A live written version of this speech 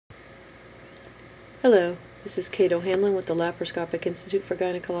Hello, this is Kate O'Hanlon with the Laparoscopic Institute for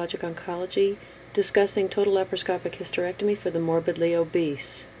Gynecologic Oncology, discussing total laparoscopic hysterectomy for the morbidly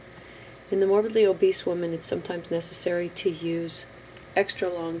obese. In the morbidly obese woman, it's sometimes necessary to use extra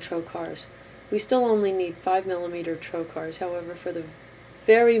long trocars. We still only need 5mm trocars. However, for the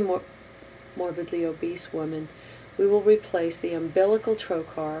very morbidly obese woman, we will replace the umbilical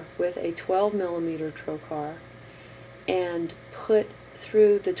trocar with a 12mm trocar and put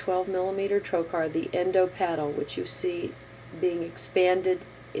through the 12mm trocar the endopaddle, which you see being expanded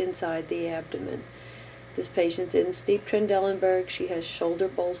inside the abdomen. This patient's in steep Trendelenburg. She has shoulder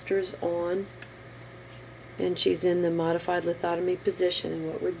bolsters on, and she's in the modified lithotomy position. And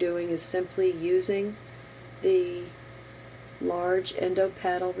what we're doing is simply using the large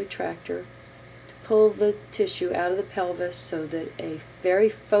endopaddle retractor to pull the tissue out of the pelvis so that a very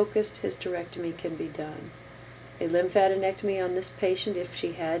focused hysterectomy can be done. A lymphadenectomy on this patient, if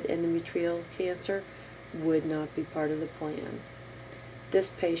she had endometrial cancer, would not be part of the plan.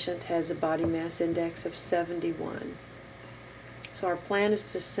 This patient has a body mass index of 71. So our plan is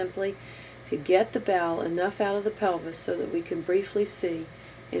to simply get the bowel enough out of the pelvis so that we can briefly see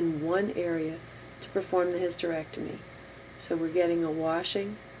in one area to perform the hysterectomy. So we're getting a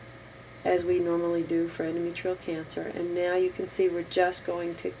washing as we normally do for endometrial cancer, and now you can see we're just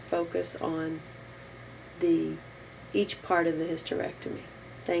going to focus on each part of the hysterectomy.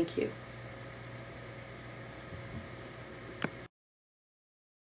 Thank you.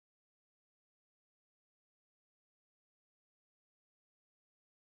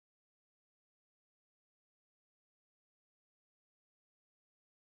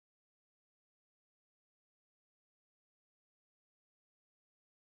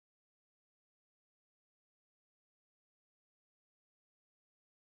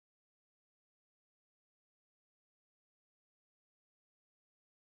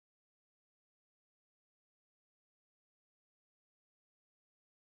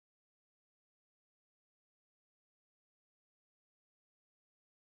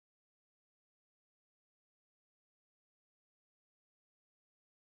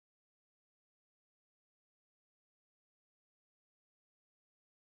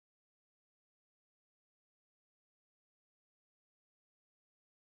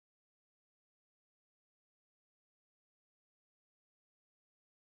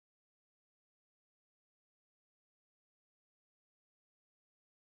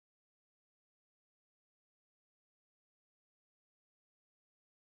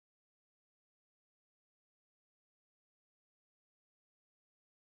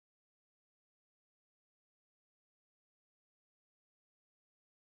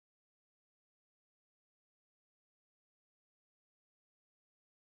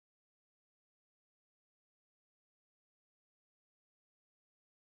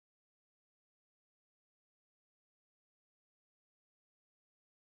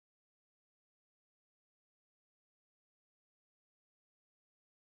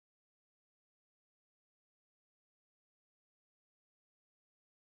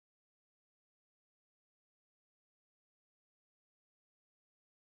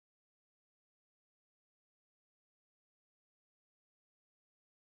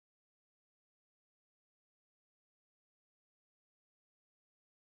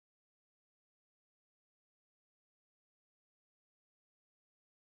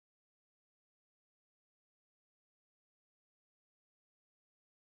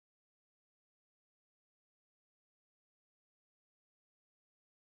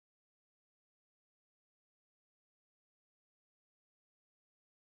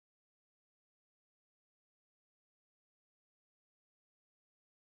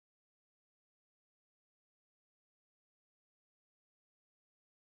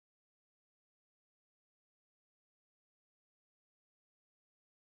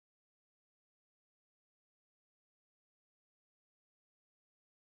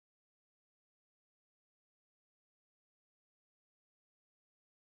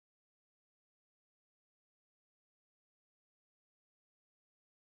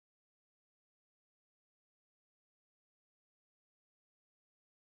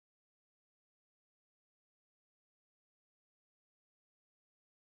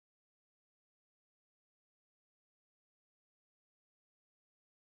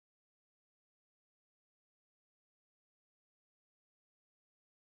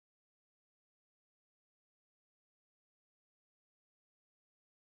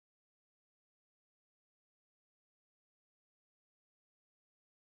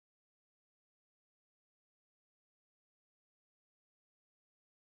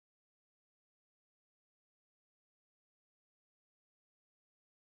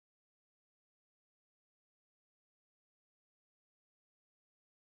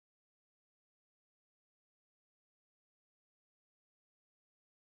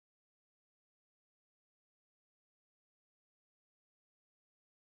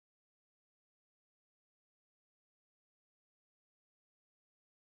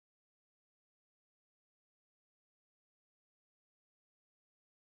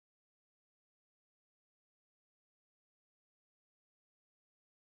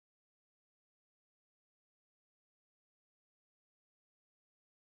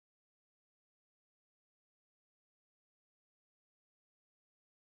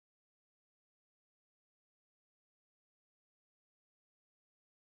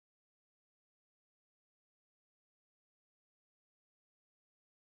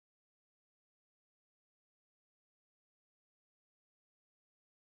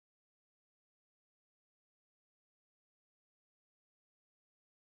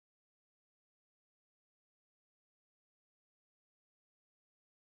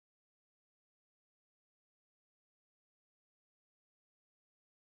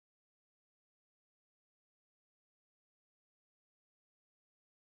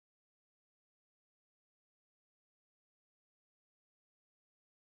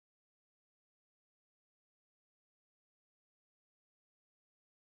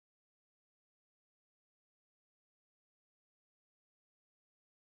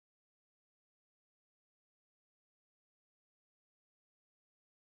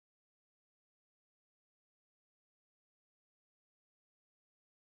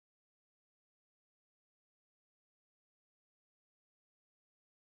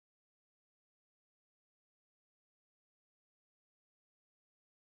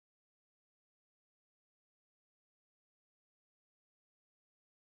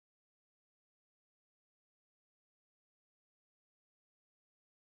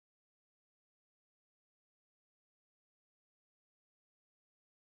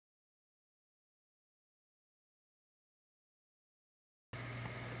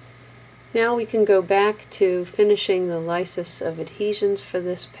 Now we can go back to finishing the lysis of adhesions for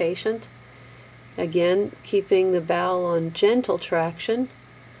this patient. Again, keeping the bowel on gentle traction,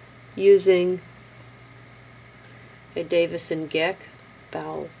 using a Davison-Geck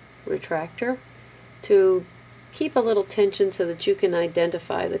bowel retractor to keep a little tension so that you can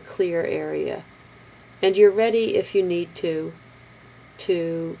identify the clear area. And you're ready, if you need to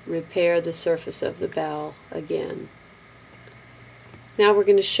repair the surface of the bowel again. Now we're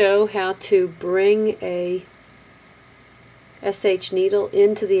going to show how to bring a SH needle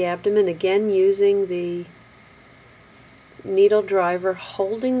into the abdomen, again using the needle driver,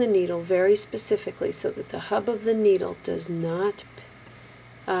 holding the needle very specifically so that the hub of the needle does not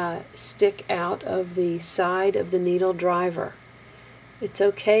stick out of the side of the needle driver. It's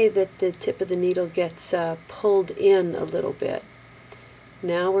okay that the tip of the needle gets pulled in a little bit.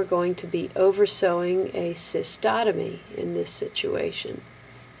 Now we're going to be oversewing a cystotomy in this situation.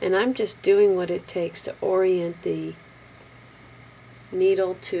 And I'm just doing what it takes to orient the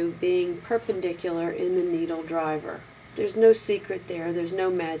needle to being perpendicular in the needle driver. There's no secret there, there's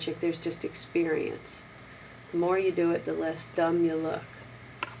no magic, there's just experience. The more you do it, the less dumb you look.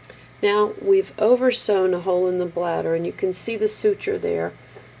 Now we've oversewn a hole in the bladder, and you can see the suture there.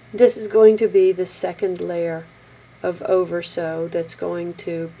 This is going to be the second layer of oversew that's going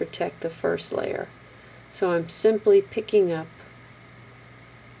to protect the first layer. So I'm simply picking up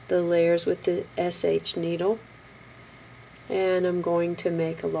the layers with the SH needle, and I'm going to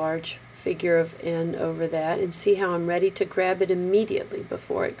make a large figure of N over that, and see how I'm ready to grab it immediately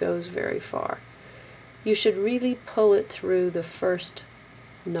before it goes very far. You should really pull it through the first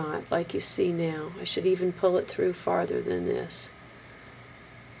knot like you see now. I should even pull it through farther than this.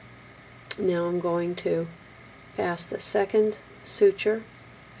 Now I'm going to pass the second suture,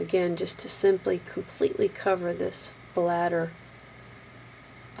 again just to simply completely cover this bladder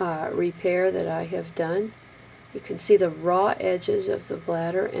repair that I have done. You can see the raw edges of the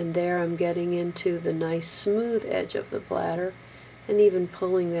bladder, and there I'm getting into the nice smooth edge of the bladder, and even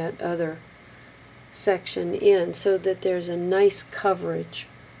pulling that other section in so that there's a nice coverage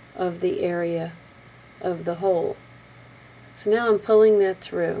of the area of the hole. So now I'm pulling that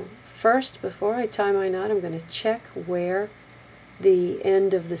through. First, before I tie my knot, I'm going to check where the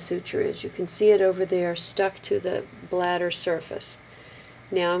end of the suture is. You can see it over there stuck to the bladder surface.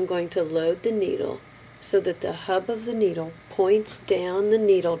 Now I'm going to load the needle so that the hub of the needle points down the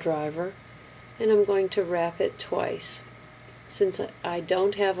needle driver, and I'm going to wrap it twice. Since I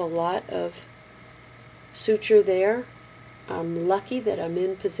don't have a lot of suture there, I'm lucky that I'm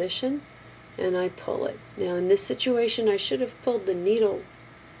in position, and I pull it. Now in this situation I should have pulled the needle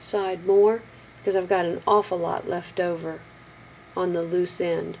side more because I've got an awful lot left over on the loose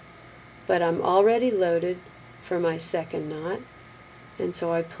end, but I'm already loaded for my second knot. And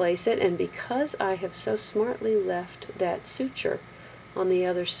so I place it, and because I have so smartly left that suture on the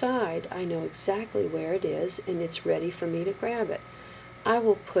other side, I know exactly where it is, and it's ready for me to grab it. I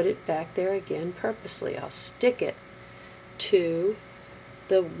will put it back there again purposely. I'll stick it to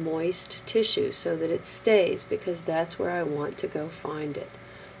the moist tissue so that it stays, because that's where I want to go find it,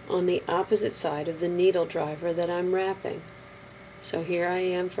 on the opposite side of the needle driver that I'm wrapping. So here I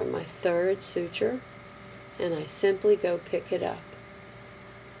am for my third suture, and I simply go pick it up.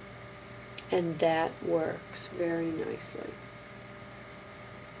 And that works very nicely.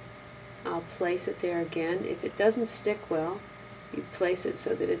 I'll place it there again. If it doesn't stick well, you place it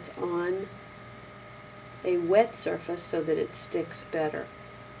so that it's on a wet surface so that it sticks better.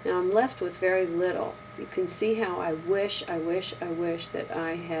 Now I'm left with very little. You can see how I wish that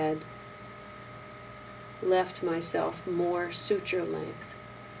I had left myself more suture length.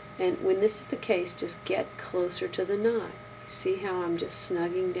 And when this is the case, just get closer to the knot. See how I'm just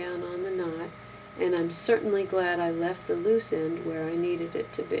snugging down on the knot, and I'm certainly glad I left the loose end where I needed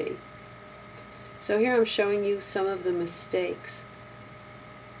it to be. So here I'm showing you some of the mistakes.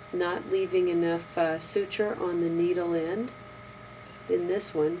 Not leaving enough suture on the needle end in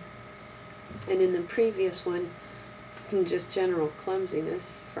this one, and in the previous one, just general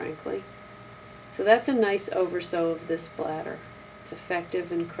clumsiness, frankly. So that's a nice oversew of this bladder. It's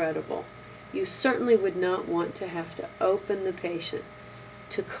effective and credible. You certainly would not want to have to open the patient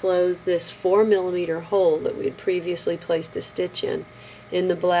to close this 4mm hole that we had previously placed a stitch in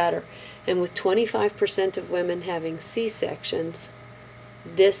the bladder. And with 25% of women having C-sections,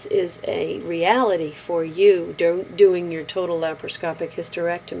 this is a reality for you doing your total laparoscopic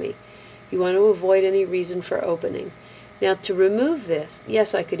hysterectomy. You want to avoid any reason for opening. Now to remove this,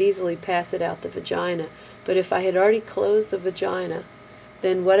 yes, I could easily pass it out the vagina, but if I had already closed the vagina,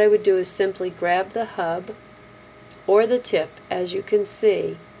 then what I would do is simply grab the hub or the tip, as you can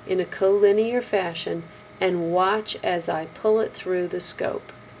see, in a collinear fashion and watch as I pull it through the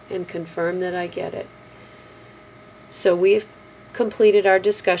scope and confirm that I get it. So we've completed our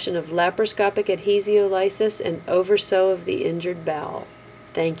discussion of laparoscopic adhesiolysis and oversew of the injured bowel.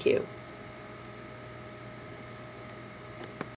 Thank you.